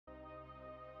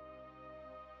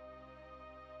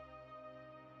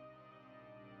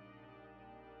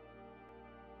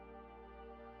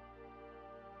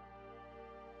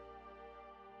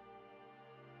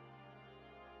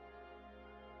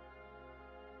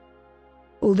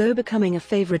Although becoming a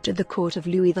favorite at the court of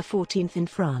Louis XIV in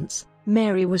France,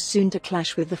 Mary was soon to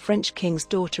clash with the French king's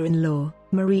daughter-in-law,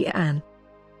 Marie-Anne.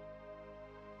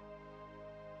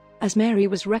 As Mary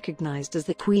was recognized as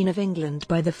the Queen of England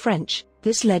by the French,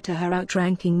 this led to her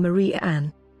outranking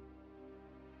Marie-Anne.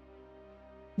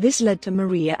 This led to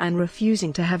Marie-Anne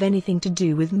refusing to have anything to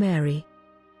do with Mary.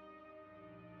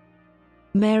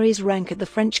 Mary's rank at the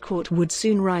French court would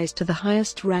soon rise to the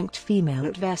highest-ranked female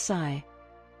at Versailles.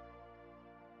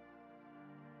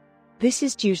 This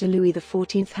is due to Louis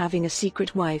XIV having a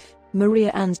secret wife,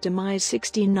 Marie-Anne's demise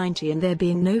 1690, and there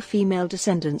being no female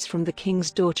descendants from the king's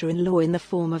daughter-in-law in the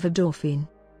form of a Dauphine.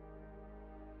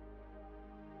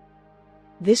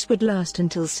 This would last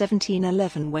until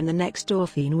 1711, when the next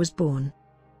Dauphine was born.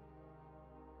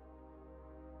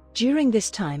 During this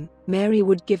time, Mary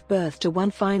would give birth to one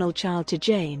final child to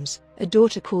James, a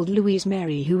daughter called Louise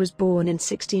Mary, who was born in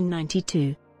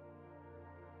 1692.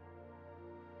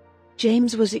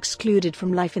 James was excluded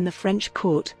from life in the French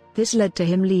court. This led to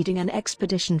him leading an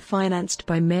expedition financed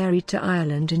by Mary to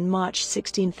Ireland in March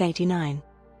 1639.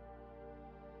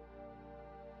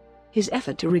 His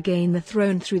effort to regain the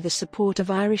throne through the support of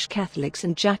Irish Catholics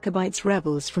and Jacobites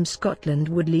rebels from Scotland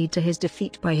would lead to his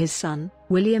defeat by his son,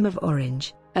 William of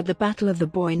Orange, at the Battle of the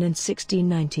Boyne in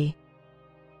 1690.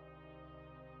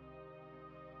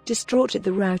 Distraught at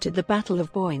the rout at the Battle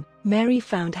of Boyne, Mary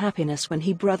found happiness when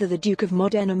her brother the Duke of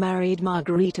Modena married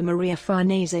Margherita Maria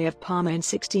Farnese of Parma in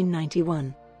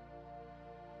 1691.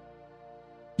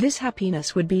 This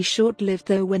happiness would be short-lived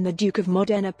though, when the Duke of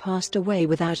Modena passed away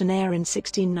without an heir in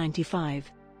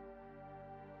 1695.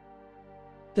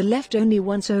 There left only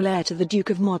one sole heir to the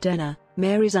Duke of Modena,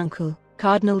 Mary's uncle,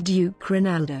 Cardinal Duke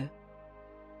Rinaldo.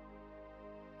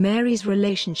 Mary's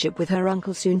relationship with her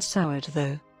uncle soon soured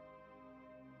though.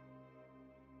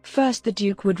 First, the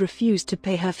Duke would refuse to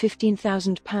pay her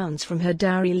 £15,000 from her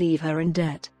dowry, leave her in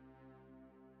debt.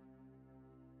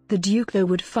 The Duke though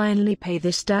would finally pay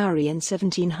this dowry in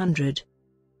 1700.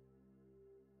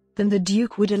 Then the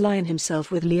Duke would align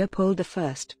himself with Leopold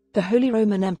I, the Holy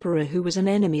Roman Emperor, who was an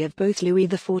enemy of both Louis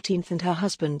XIV and her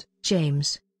husband,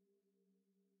 James.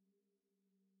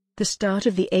 The start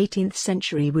of the 18th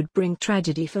century would bring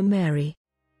tragedy for Mary.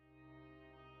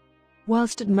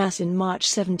 Whilst at Mass in March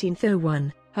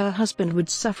 1701, her husband would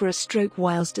suffer a stroke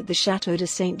whilst at the Château de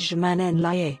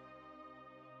Saint-Germain-en-Laye.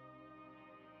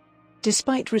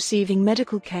 Despite receiving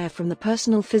medical care from the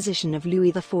personal physician of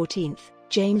Louis XIV,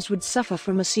 James would suffer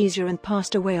from a seizure and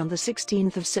passed away on the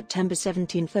 16th of September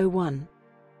 1701.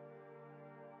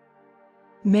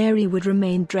 Mary would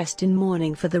remain dressed in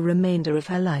mourning for the remainder of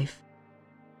her life.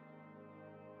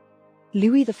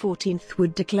 Louis XIV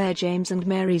would declare James and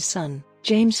Mary's son,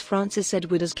 James Francis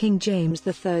Edward, as King James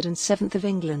III and Seventh of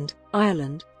England,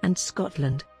 Ireland, and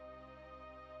Scotland.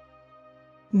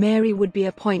 Mary would be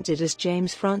appointed as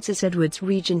James Francis Edward's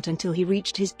regent until he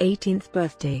reached his 18th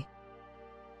birthday.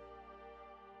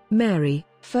 Mary's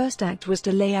first act was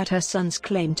to lay out her son's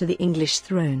claim to the English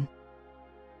throne.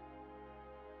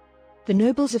 The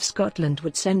nobles of Scotland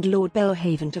would send Lord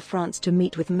Belhaven to France to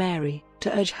meet with Mary,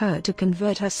 to urge her to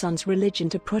convert her son's religion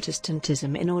to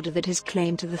Protestantism in order that his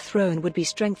claim to the throne would be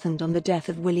strengthened on the death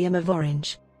of William of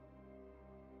Orange.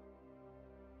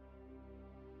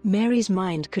 Mary's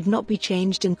mind could not be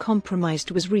changed, and compromise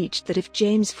was reached that if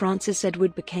James Francis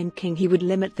Edward became king, he would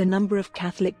limit the number of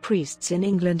Catholic priests in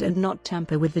England and not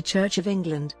tamper with the Church of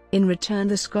England. In return,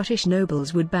 the Scottish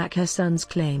nobles would back her son's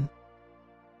claim.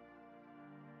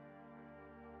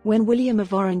 When William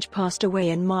of Orange passed away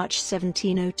in March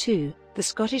 1702, the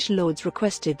Scottish lords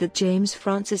requested that James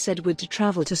Francis Edward to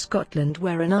travel to Scotland,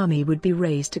 where an army would be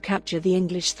raised to capture the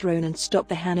English throne and stop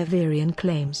the Hanoverian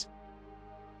claims.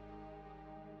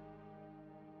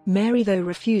 Mary though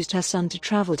refused her son to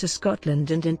travel to Scotland,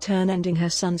 and in turn ending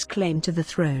her son's claim to the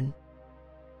throne.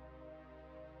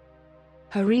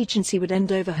 Her regency would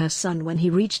end over her son when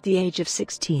he reached the age of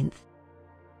 16.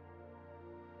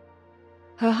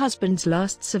 Her husband's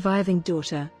last surviving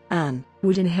daughter, Anne,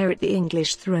 would inherit the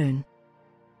English throne.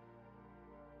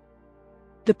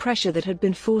 The pressure that had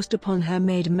been forced upon her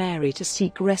made Mary to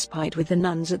seek respite with the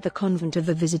nuns at the convent of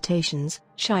the Visitations,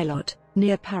 Chaillot,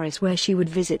 near Paris, where she would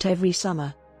visit every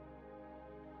summer.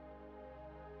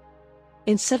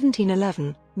 In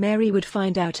 1711, Mary would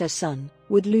find out her son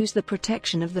would lose the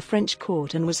protection of the French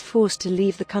court and was forced to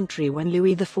leave the country when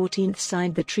Louis XIV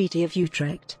signed the Treaty of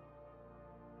Utrecht.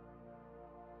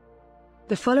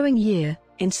 The following year,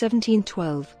 in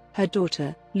 1712, her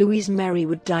daughter, Louise Mary,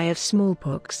 would die of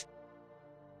smallpox.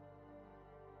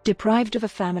 Deprived of a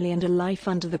family and a life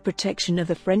under the protection of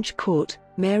the French court,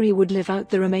 Mary would live out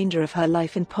the remainder of her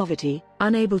life in poverty,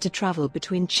 unable to travel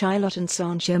between Chaillot and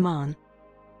Saint-Germain.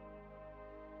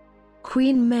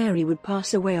 Queen Mary would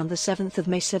pass away on the 7th of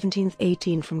May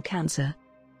 1718 from cancer.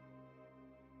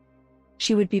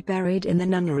 She would be buried in the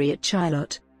nunnery at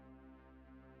Chaillot,